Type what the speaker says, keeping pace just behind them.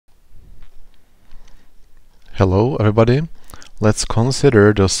Hello everybody, let's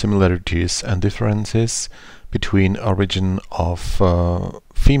consider the similarities and differences between origin of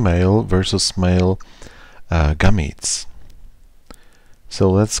female versus male gametes.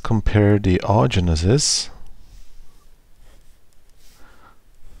 So let's compare the oogenesis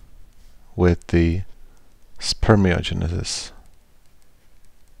with the spermiogenesis.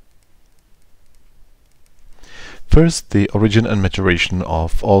 First, the origin and maturation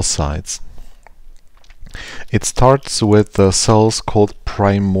of oocytes. It starts with cells called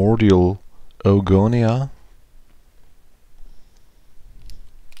primordial oogonia.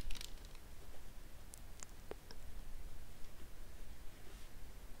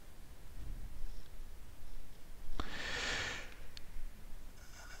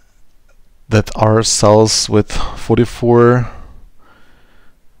 That are cells with 44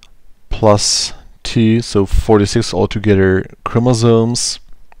 plus 2, so 46 altogether chromosomes.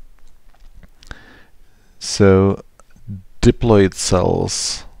 So diploid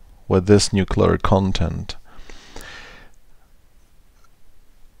cells with this nuclear content.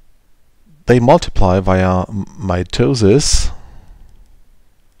 They multiply via mitosis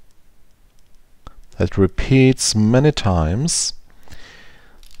that repeats many times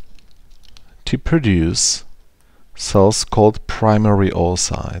to produce cells called primary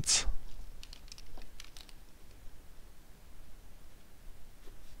oocytes.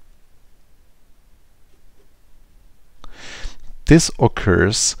 This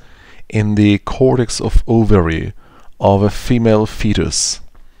occurs in the cortex of ovary of a female fetus,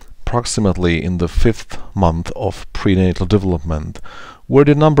 approximately in the 5th month of prenatal development, where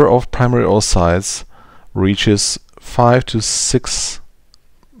the number of primary oocytes reaches 5 to 6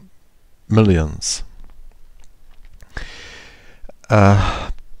 millions.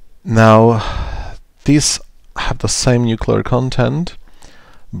 Now, these have the same nuclear content,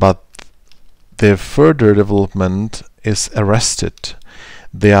 but their further development is arrested.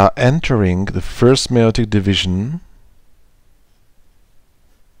 They are entering the first meiotic division,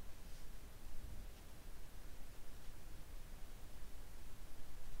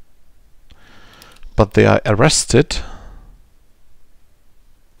 but they are arrested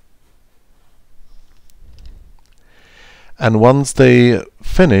and once they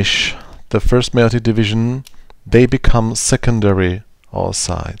finish the first meiotic division, they become secondary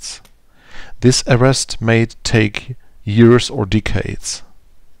oocytes. This arrest may take years or decades.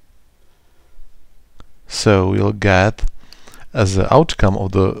 So we'll get, as the outcome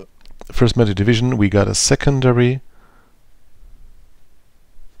of the first meiotic division, we got a secondary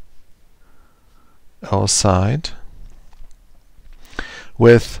oocyte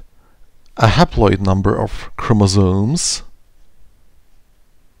with a haploid number of chromosomes,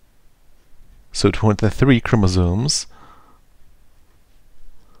 so 23 chromosomes,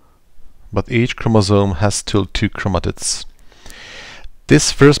 but each chromosome has still 2 chromatids.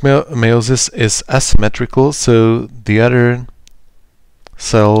 This first meiosis is asymmetrical, so the other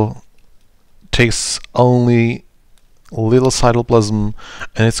cell takes only little cytoplasm,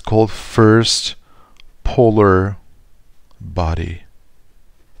 and it's called first polar body.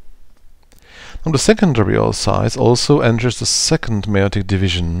 Now the secondary oocyte also enters the second meiotic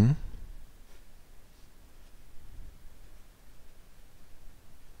division,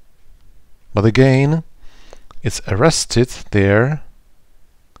 but again it's arrested there,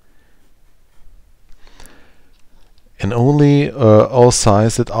 and only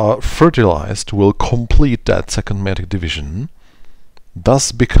oocytes that are fertilized will complete that second meiotic division,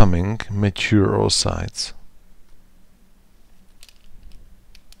 thus becoming mature oocytes.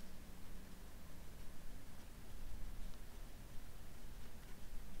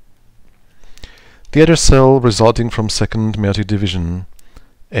 The other cell resulting from second meiotic division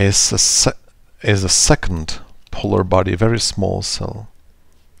is a second polar body, a very small cell.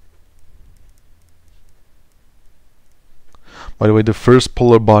 By the way, the first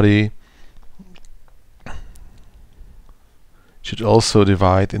polar body should also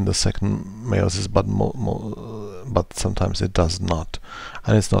divide in the second meiosis, but sometimes it does not,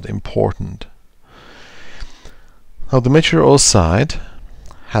 and it's not important. Now the mature oocyte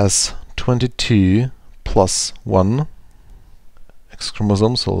has 22 plus 1 X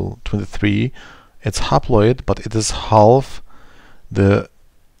chromosome, so 23. It's haploid, but it is half the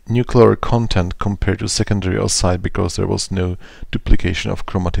nuclear content compared to secondary oocyte because there was no duplication of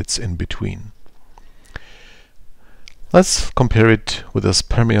chromatids in between. Let's compare it with the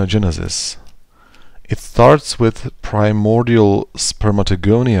spermiogenesis. It starts with primordial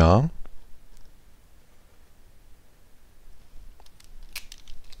spermatogonia,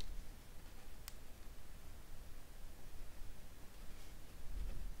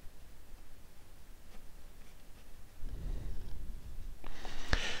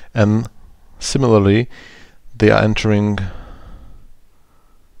 and similarly they are entering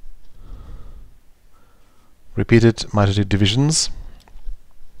repeated mitotic divisions,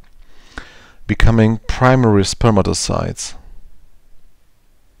 becoming primary spermatocytes.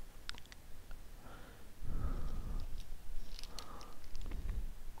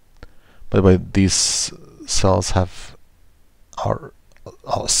 By the way, these cells are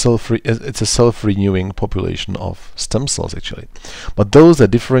it's a self-renewing population of stem cells actually. But those that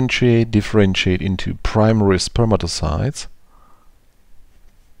differentiate into primary spermatocytes,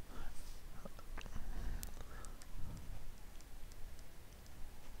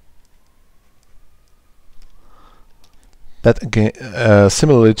 that again,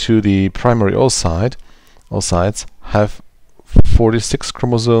 similarly to the primary oocytes have 46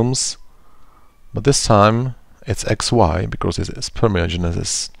 chromosomes, but this time it's XY because it's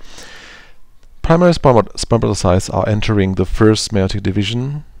spermiogenesis. Primary spermatocytes are entering the first meiotic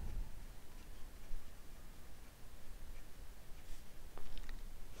division,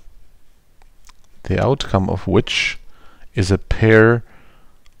 the outcome of which is a pair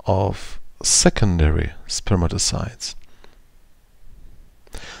of secondary spermatocytes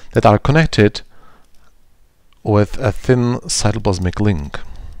that are connected with a thin cytoplasmic link.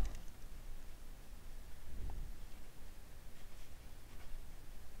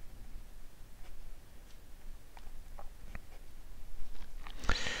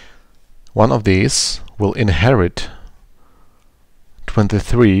 One of these will inherit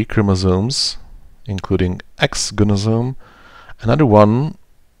 23 chromosomes, including X gonosome. Another one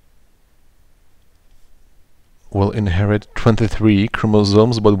will inherit 23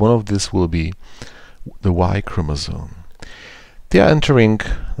 chromosomes, but one of these will be the Y chromosome. They are entering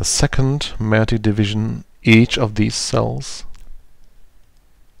the second meiotic division, each of these cells.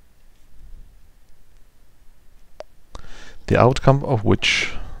 The outcome of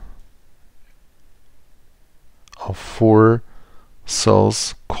which are 4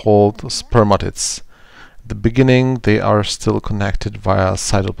 cells called spermatids. At the beginning they are still connected via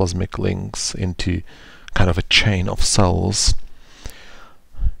cytoplasmic links into kind of a chain of cells.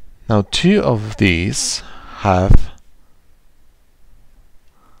 Now 2 of these have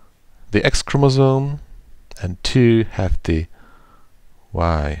the X chromosome and 2 have the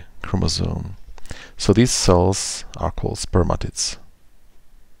Y chromosome. So these cells are called spermatids.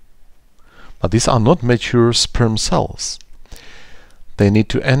 But these are not mature sperm cells. They need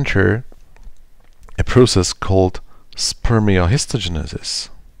to enter a process called spermiohistogenesis.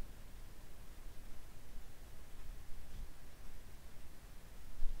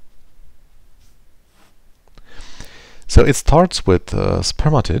 So it starts with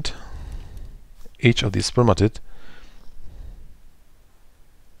spermatid, each of these spermatid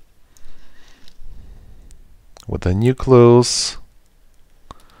with a nucleus,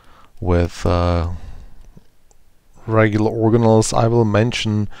 with regular organelles. I will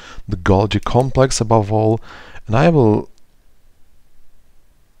mention the Golgi complex above all, and I will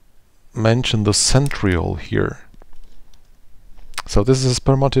mention the centriole here. So this is a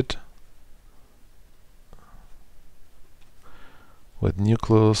spermatid with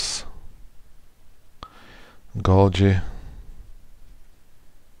nucleus, Golgi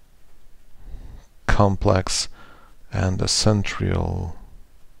complex, and a centriole.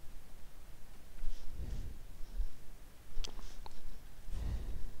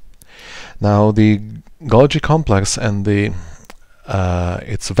 Now the Golgi complex and the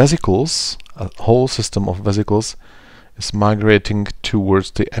its vesicles, a whole system of vesicles, is migrating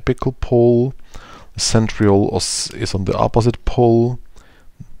towards the apical pole. The centriole is on the opposite pole,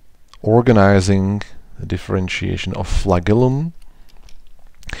 organizing the differentiation of flagellum.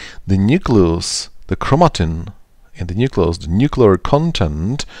 The nucleus, the chromatin in the nucleus, the nuclear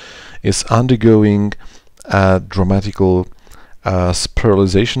content, is undergoing a dramatical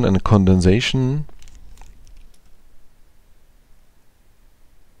spiralization and condensation.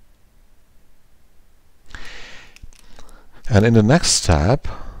 And in the next step,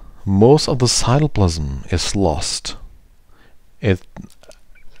 most of the cytoplasm is lost. It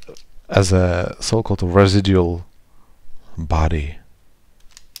as a so-called residual body.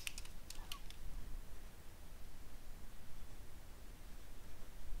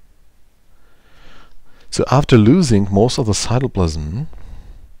 So after losing most of the cytoplasm,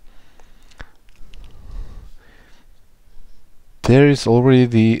 there is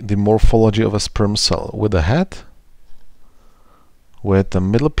already the morphology of a sperm cell, with the head, with the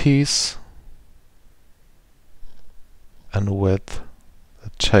middle piece, and with the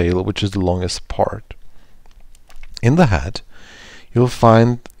tail, which is the longest part. In the head, you'll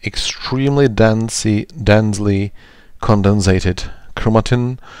find extremely densely condensated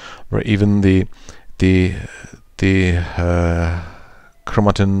chromatin, where even the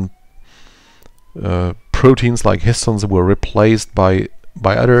chromatin proteins like histones were replaced by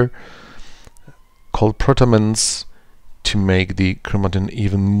other called protamins to make the chromatin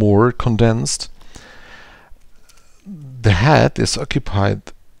even more condensed. The head is occupied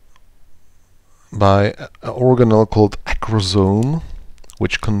by an organelle called acrosome,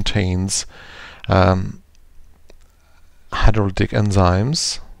 which contains hydrolytic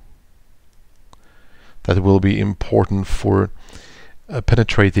enzymes that will be important for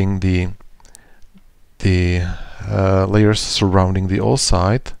penetrating the layers surrounding the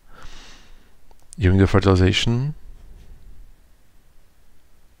oocyte during the fertilization.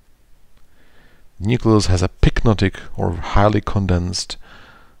 Nucleus has a pycnotic or highly condensed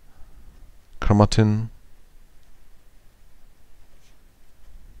chromatin.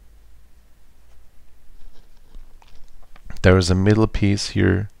 There is a middle piece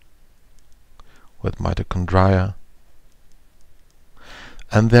here with mitochondria,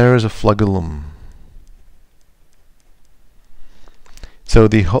 and there is a flagellum. So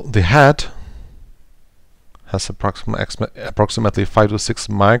the head has approximately 5 to 6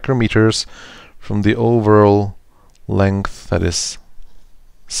 micrometers from the overall length, that is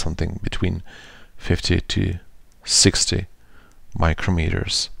something between 50 to 60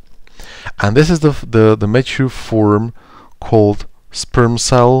 micrometers. And this is the mature form called sperm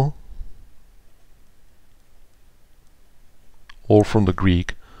cell, or from the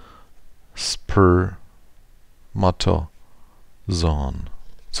Greek spermatozoon.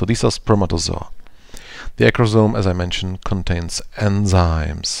 So these are spermatozoa. The acrosome, as I mentioned, contains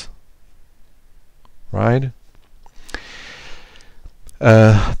enzymes, right?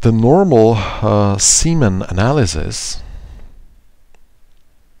 The normal semen analysis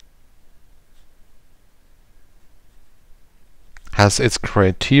has its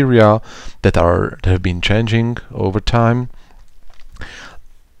criteria that have been changing over time.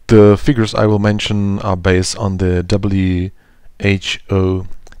 The figures I will mention are based on the WHO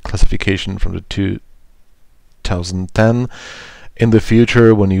classification from the 2010. In the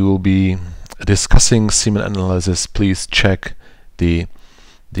future, when you will be discussing semen analysis, please check the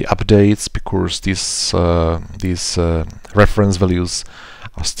updates, because these reference values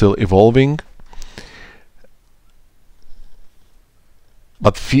are still evolving.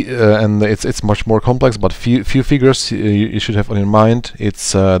 But and it's much more complex. But few figures you should have on your mind.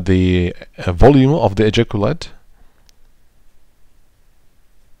 It's the volume of the ejaculate.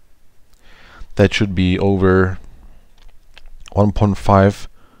 That should be over 1.5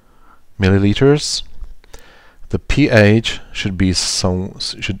 milliliters. The pH should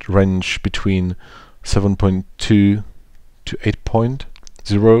range between 7.2 to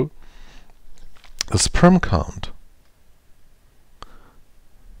 8.0. The sperm count,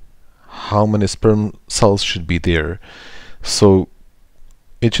 how many sperm cells should be there? So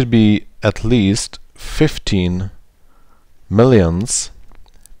it should be at least 15 millions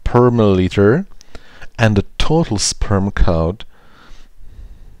per milliliter, and the total sperm count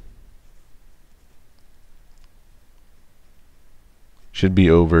should be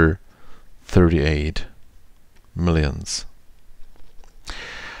over 38 millions.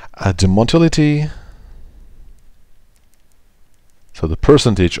 The motility, so the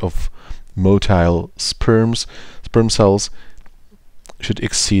percentage of motile sperm cells, should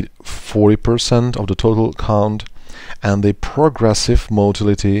exceed 40% of the total count, and the progressive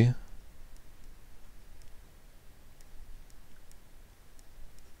motility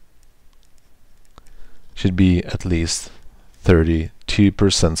should be at least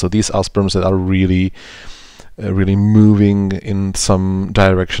 32%. So these are sperms that are really moving in some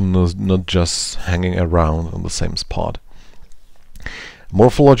direction, not just hanging around on the same spot.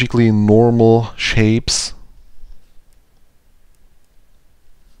 Morphologically normal shapes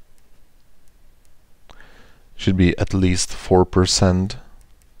should be at least 4%,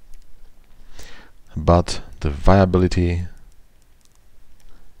 but the viability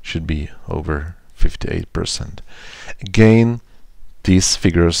should be over 58%. Again, these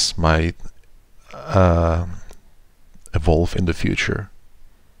figures might evolve in the future.